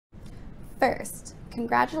First,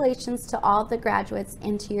 congratulations to all the graduates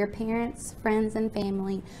and to your parents, friends, and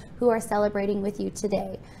family who are celebrating with you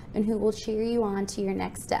today and who will cheer you on to your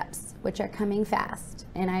next steps, which are coming fast,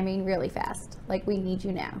 and I mean really fast, like we need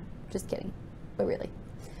you now. Just kidding, but really.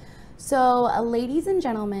 So, ladies and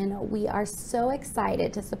gentlemen, we are so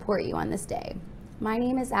excited to support you on this day. My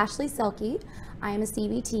name is Ashli Selke. I am a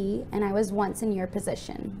CBT, and I was once in your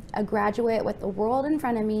position, a graduate with the world in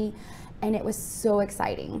front of me, and it was so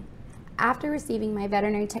exciting. After receiving my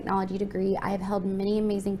veterinary technology degree, I have held many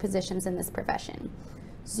amazing positions in this profession.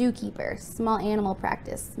 Zookeeper, small animal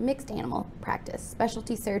practice, mixed animal practice,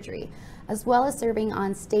 specialty surgery, as well as serving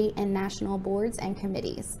on state and national boards and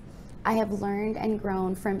committees. I have learned and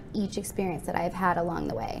grown from each experience that I have had along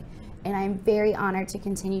the way, and I am very honored to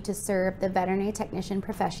continue to serve the veterinary technician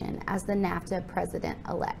profession as the NAVTA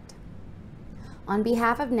President-elect. On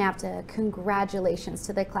behalf of NAVTA, congratulations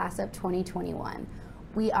to the class of 2021.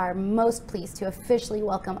 We are most pleased to officially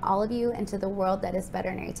welcome all of you into the world that is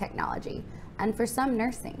veterinary technology, and for some,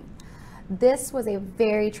 nursing. This was a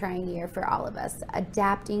very trying year for all of us,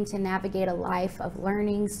 adapting to navigate a life of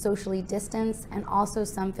learning, socially distanced, and also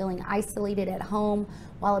some feeling isolated at home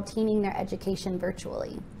while obtaining their education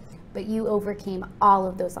virtually. But you overcame all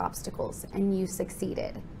of those obstacles, and you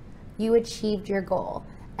succeeded. You achieved your goal,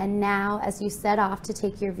 and now as you set off to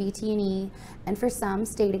take your VT&E, and for some,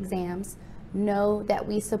 state exams, know that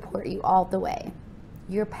we support you all the way.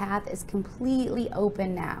 Your path is completely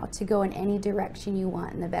open now to go in any direction you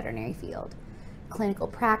want in the veterinary field. Clinical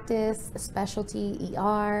practice, specialty,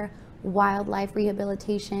 ER, wildlife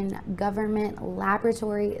rehabilitation, government,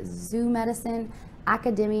 laboratory, zoo medicine,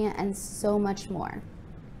 academia, and so much more.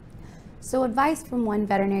 So advice from one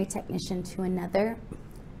veterinary technician to another: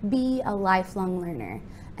 be a lifelong learner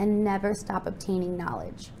and never stop obtaining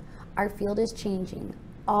knowledge. Our field is changing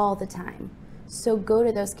all the time. So go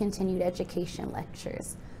to those continued education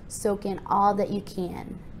lectures, soak in all that you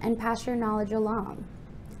can, and pass your knowledge along.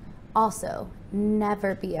 Also,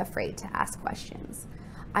 never be afraid to ask questions.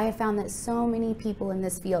 I have found that so many people in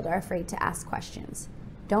this field are afraid to ask questions.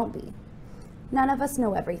 Don't be. None of us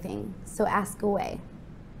know everything, so ask away.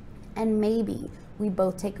 And maybe we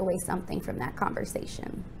both take away something from that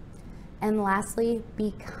conversation. And lastly,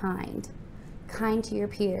 be kind. Kind to your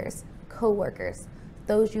peers, coworkers,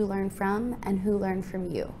 those you learn from and who learn from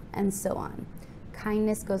you, and so on.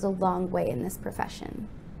 Kindness goes a long way in this profession.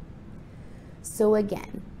 So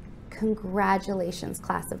again, congratulations,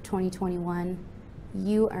 class of 2021.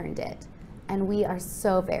 You earned it, and we are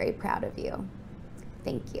so very proud of you.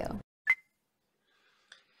 Thank you.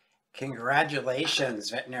 Congratulations,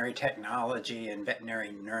 veterinary technology and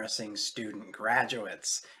veterinary nursing student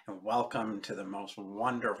graduates, and welcome to the most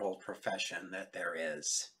wonderful profession that there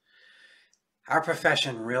is. Our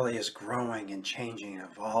profession really is growing and changing,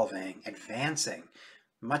 evolving, advancing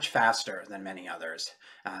much faster than many others,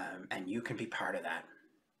 and you can be part of that.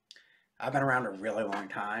 I've been around a really long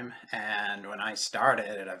time, and when I started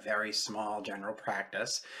at a very small general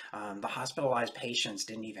practice, the hospitalized patients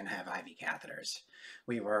didn't even have IV catheters.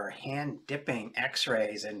 We were hand dipping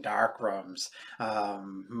x-rays in dark rooms.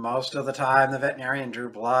 Most of the time the veterinarian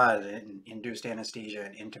drew blood and induced anesthesia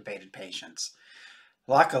and intubated patients.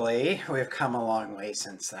 Luckily, we've come a long way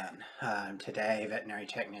since then. Today, veterinary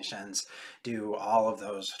technicians do all of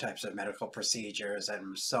those types of medical procedures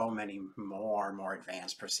and so many more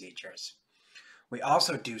advanced procedures. We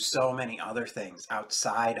also do so many other things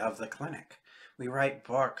outside of the clinic. We write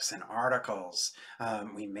books and articles.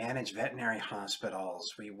 We manage veterinary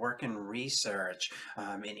hospitals. We work in research,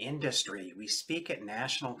 in industry. We speak at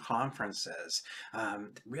national conferences.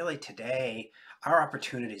 Really today, our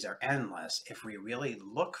opportunities are endless if we really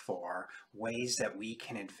look for ways that we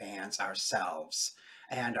can advance ourselves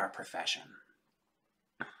and our profession.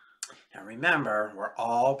 Now remember, we're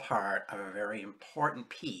all part of a very important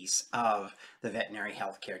piece of the veterinary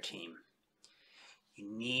healthcare team. You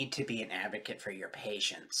need to be an advocate for your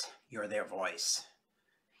patients. You're their voice.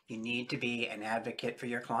 You need to be an advocate for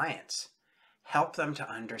your clients. Help them to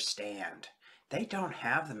understand. They don't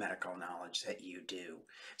have the medical knowledge that you do.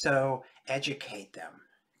 So educate them,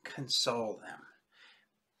 console them.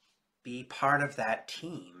 Be part of that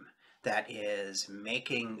team that is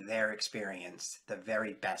making their experience the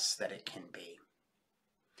very best that it can be.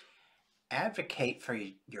 Advocate for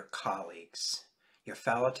your colleagues, your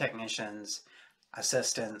fellow technicians,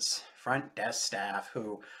 assistants, front desk staff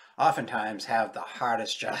who oftentimes have the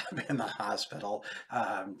hardest job in the hospital,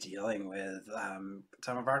 dealing with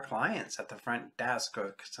some of our clients at the front desk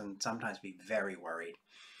who can sometimes be very worried.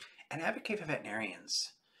 And advocate for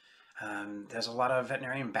veterinarians. There's a lot of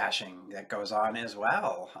veterinarian bashing that goes on as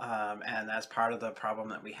well, and that's part of the problem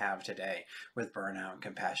that we have today with burnout and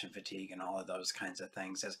compassion fatigue and all of those kinds of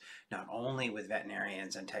things, is not only with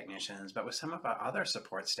veterinarians and technicians, but with some of our other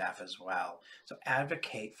support staff as well. So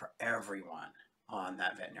advocate for everyone on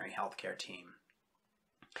that veterinary healthcare team.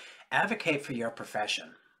 Advocate for your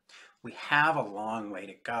profession. We have a long way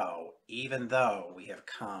to go, even though we have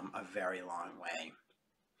come a very long way.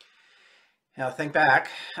 Now, think back,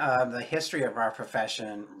 the history of our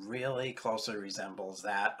profession really closely resembles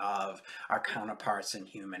that of our counterparts in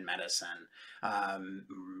human medicine.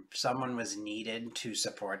 Someone was needed to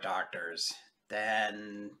support doctors.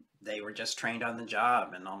 Then they were just trained on the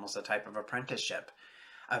job in almost a type of apprenticeship.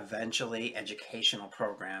 Eventually, educational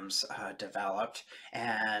programs developed,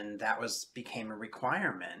 and that became a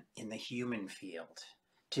requirement in the human field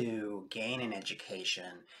to gain an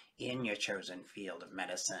education in your chosen field of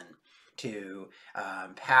medicine, to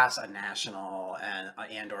pass a national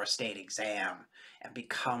and or state exam and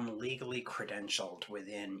become legally credentialed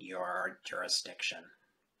within your jurisdiction.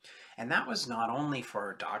 And that was not only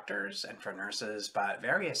for doctors and for nurses, but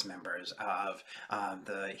various members of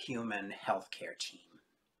the human healthcare team.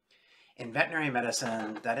 In veterinary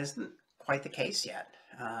medicine, that isn't quite the case yet.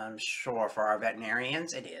 Sure, for our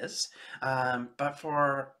veterinarians it is, but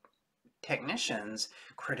for technicians,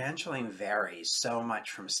 credentialing varies so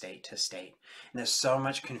much from state to state. And there's so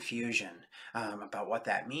much confusion about what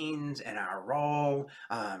that means and our role,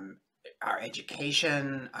 our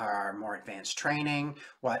education, our more advanced training,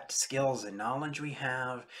 what skills and knowledge we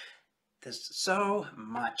have. There's so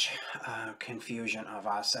much confusion of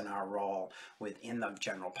us and our role within the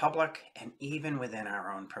general public and even within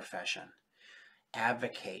our own profession.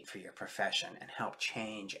 Advocate for your profession and help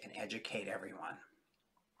change and educate everyone.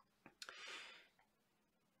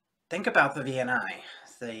 Think about the VNI,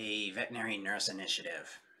 the Veterinary Nurse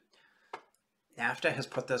Initiative. NAVTA has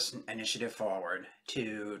put this initiative forward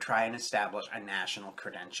to try and establish a national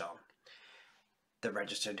credential, the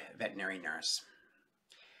registered veterinary nurse.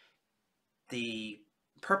 The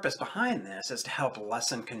purpose behind this is to help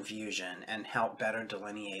lessen confusion and help better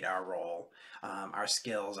delineate our role, our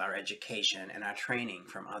skills, our education, and our training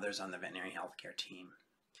from others on the veterinary healthcare team.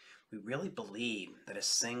 We really believe that a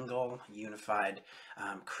single unified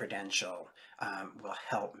credential will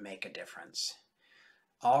help make a difference.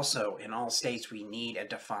 Also, in all states, we need a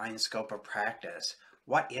defined scope of practice.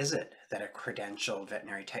 What is it that a credentialed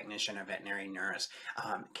veterinary technician or veterinary nurse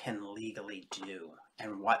can legally do?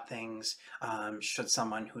 And what things should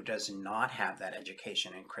someone who does not have that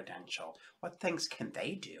education and credential, what things can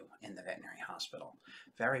they do in the veterinary hospital?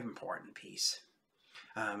 Very important piece.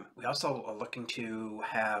 We also are looking to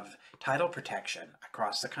have title protection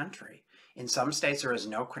across the country. In some states, there is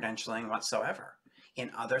no credentialing whatsoever. In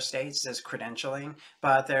other states, there's credentialing,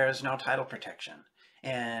 but there's no title protection.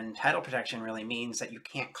 And title protection really means that you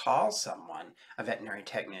can't call someone a veterinary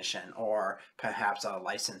technician or perhaps a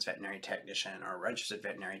licensed veterinary technician or a registered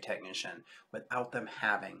veterinary technician without them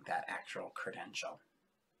having that actual credential.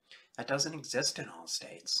 That doesn't exist in all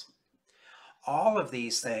states. All of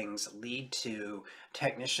these things lead to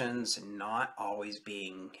technicians not always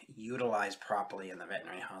being utilized properly in the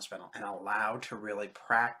veterinary hospital and allowed to really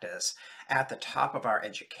practice at the top of our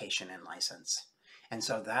education and license. And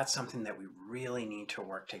so that's something that we really need to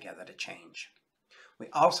work together to change. We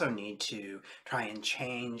also need to try and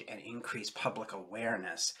change and increase public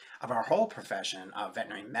awareness of our whole profession of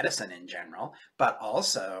veterinary medicine in general, but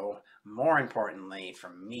also, more importantly, for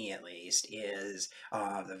me at least, is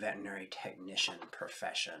the veterinary technician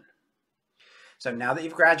profession. So now that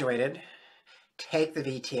you've graduated, take the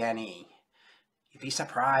VTNE. You'd be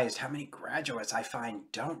surprised how many graduates I find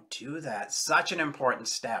don't do that. Such an important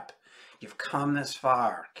step. You've come this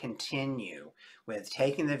far. Continue with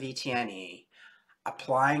taking the VTNE,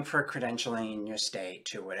 applying for credentialing in your state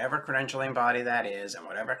to whatever credentialing body that is and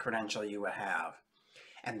whatever credential you would have.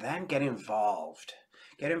 And then get involved.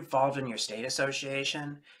 Get involved in your state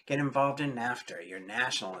association. Get involved in NAVTA, your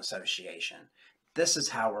national association. This is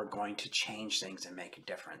how we're going to change things and make a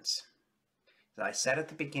difference. As I said at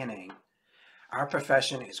the beginning, our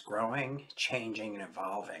profession is growing, changing, and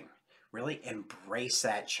evolving. Really embrace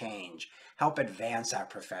that change. Help advance our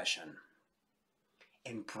profession.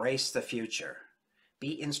 Embrace the future.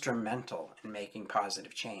 Be instrumental in making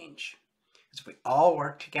positive change. As we all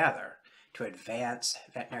work together to advance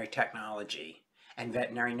veterinary technology and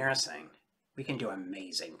veterinary nursing, we can do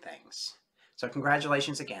amazing things. So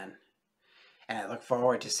congratulations again, and I look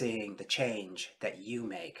forward to seeing the change that you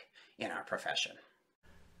make in our profession.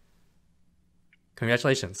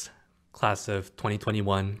 Congratulations, class of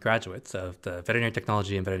 2021 graduates of the veterinary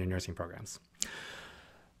technology and veterinary nursing programs.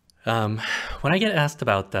 When I get asked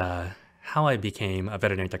about how I became a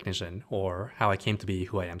veterinary technician or how I came to be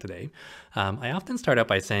who I am today, I often start out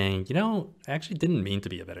by saying, I actually didn't mean to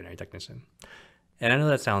be a veterinary technician. And I know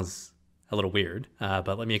that sounds a little weird,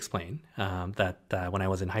 but let me explain that when I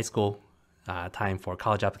was in high school, time for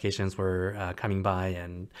college applications were coming by,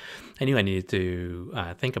 and I knew I needed to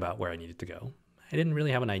think about where I needed to go. I didn't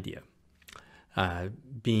really have an idea.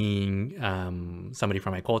 Being somebody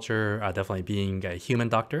from my culture, definitely being a human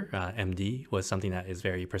doctor, MD, was something that is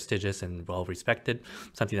very prestigious and well respected,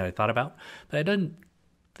 something that I thought about. But I didn't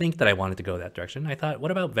think that I wanted to go that direction. I thought,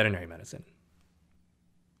 what about veterinary medicine?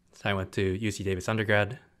 So I went to UC Davis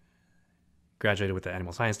undergrad, graduated with an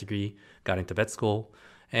animal science degree, got into vet school,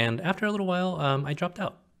 and after a little while, I dropped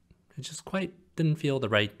out. It just quite didn't feel the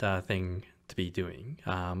right thing to be doing.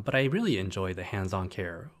 But I really enjoy the hands-on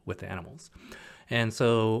care with the animals. And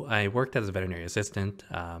so I worked as a veterinary assistant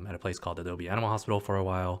at a place called Adobe Animal Hospital for a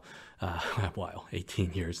while,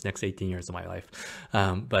 18 years, next 18 years of my life.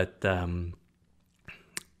 I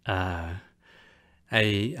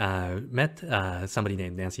met somebody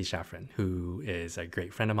named Nancy Shaffrin, who is a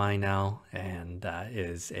great friend of mine now and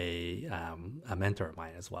is a mentor of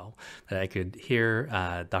mine as well. That I could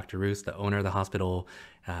hear Dr. Roos, the owner of the hospital,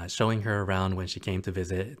 showing her around when she came to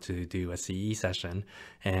visit to do a CE session,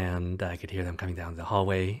 and I could hear them coming down the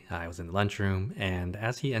hallway. I was in the lunchroom, and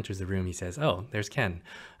as he enters the room, he says, "Oh, there's Ken.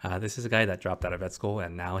 This is a guy that dropped out of vet school,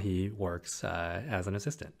 and now he works as an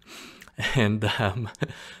assistant." And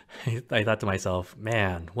I thought to myself,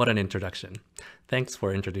 man, what an introduction. Thanks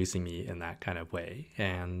for introducing me in that kind of way.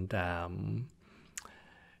 And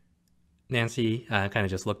Nancy kind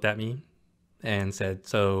of just looked at me and said,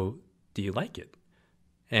 "So do you like it?"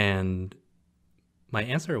 And my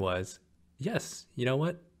answer was, yes, you know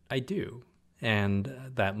what? I do. And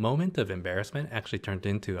that moment of embarrassment actually turned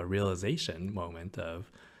into a realization moment of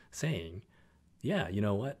saying, yeah, you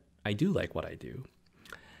know what? I do like what I do.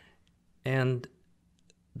 And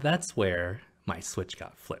that's where my switch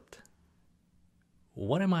got flipped.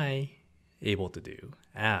 What am I able to do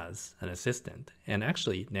as an assistant? And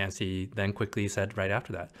actually, Nancy then quickly said right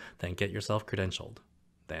after that, then get yourself credentialed.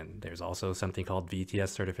 Then there's also something called VTS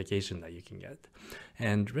certification that you can get.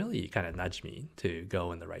 And really kind of nudged me to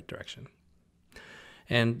go in the right direction.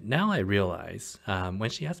 And now I realize when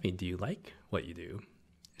she asked me, do you like what you do?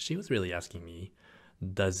 She was really asking me,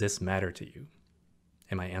 does this matter to you?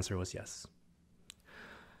 And my answer was yes.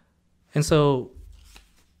 And so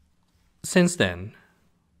since then,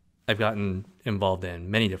 I've gotten involved in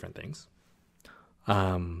many different things.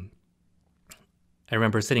 I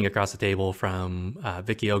remember sitting across the table from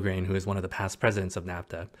Vicki O'Grain, who is one of the past presidents of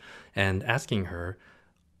NAVTA, and asking her,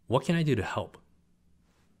 what can I do to help?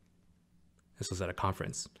 This was at a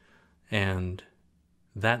conference. And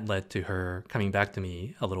that led to her coming back to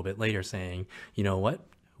me a little bit later saying, you know what?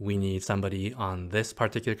 We need somebody on this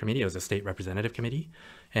particular committee. It was a state representative committee.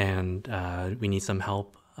 And we need some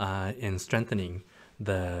help in strengthening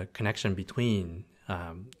the connection between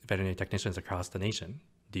veterinary technicians across the nation.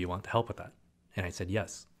 Do you want to help with that? And I said,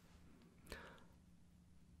 yes.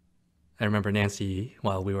 I remember Nancy,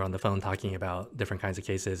 while we were on the phone talking about different kinds of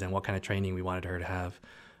cases and what kind of training we wanted her to have,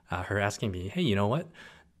 her asking me, hey, you know what?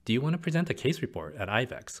 Do you want to present a case report at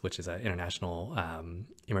IVEX, which is an international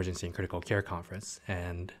emergency and critical care conference?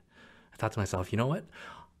 And I thought to myself, you know what?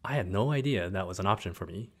 I had no idea that was an option for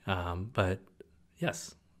me, but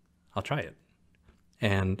yes, I'll try it.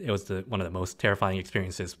 And it was one of the most terrifying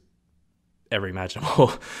experiences ever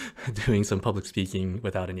imaginable, doing some public speaking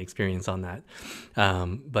without any experience on that.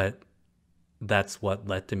 But that's what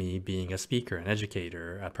led to me being a speaker, an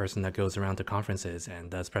educator, a person that goes around to conferences and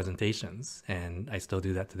does presentations. And I still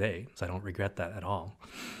do that today, so I don't regret that at all.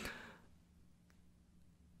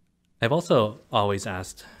 I've also always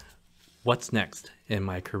asked, what's next in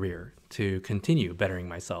my career to continue bettering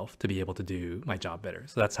myself to be able to do my job better?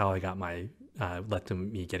 So that's how I got led to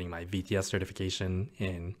me getting my VTS certification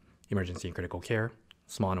in emergency and critical care,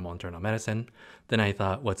 small animal internal medicine. Then I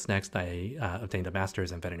thought, what's next? I obtained a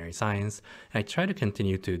master's in veterinary science, and I try to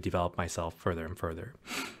continue to develop myself further and further.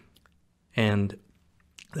 And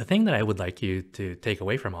the thing that I would like you to take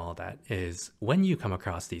away from all of that is when you come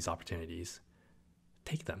across these opportunities,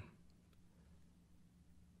 take them.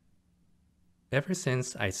 Ever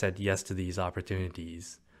since I said yes to these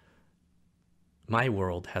opportunities, my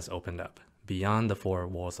world has opened up beyond the four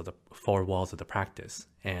walls of the practice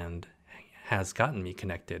and has gotten me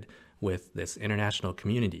connected with this international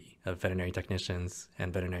community of veterinary technicians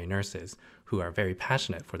and veterinary nurses who are very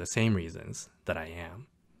passionate for the same reasons that I am.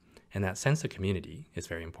 And that sense of community is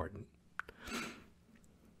very important.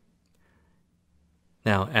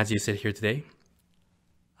 Now, as you sit here today,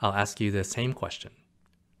 I'll ask you the same question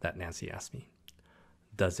that Nancy asked me.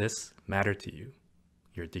 Does this matter to you?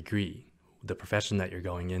 Your degree, the profession that you're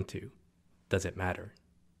going into, does it matter?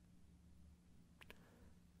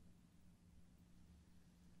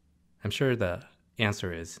 I'm sure the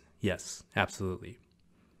answer is yes, absolutely.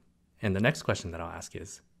 And the next question that I'll ask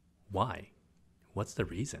is, why? What's the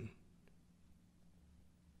reason?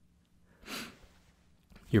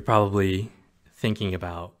 You're probably thinking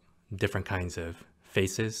about different kinds of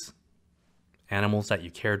faces, animals that you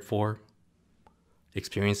cared for,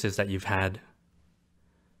 experiences that you've had,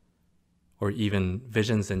 or even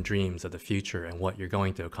visions and dreams of the future and what you're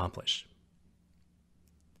going to accomplish.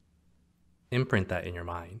 Imprint that in your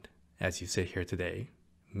mind as you sit here today,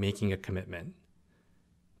 making a commitment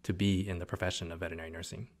to be in the profession of veterinary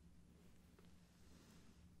nursing.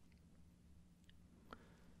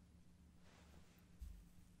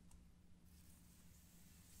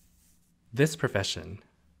 This profession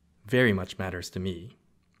very much matters to me.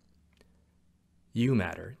 You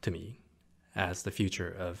matter to me as the future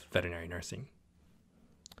of veterinary nursing.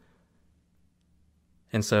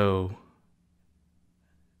 And so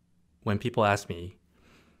when people ask me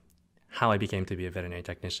how I became to be a veterinary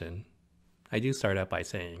technician, I do start out by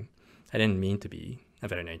saying I didn't mean to be a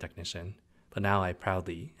veterinary technician, but now I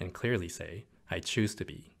proudly and clearly say I choose to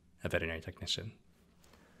be a veterinary technician.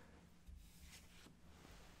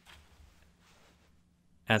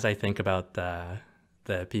 As I think about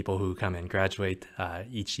the people who come and graduate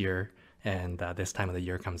each year, and this time of the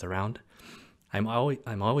year comes around, I'm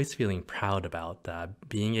always feeling proud about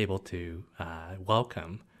being able to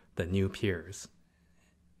welcome the new peers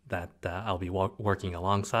that I'll be working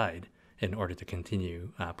alongside in order to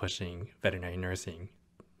continue pushing veterinary nursing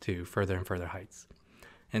to further and further heights.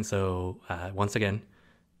 And so once again,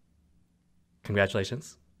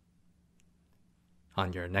 congratulations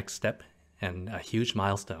on your next step and a huge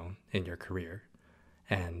milestone in your career.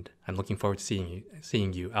 And I'm looking forward to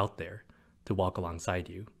seeing you out there to walk alongside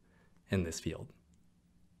you in this field.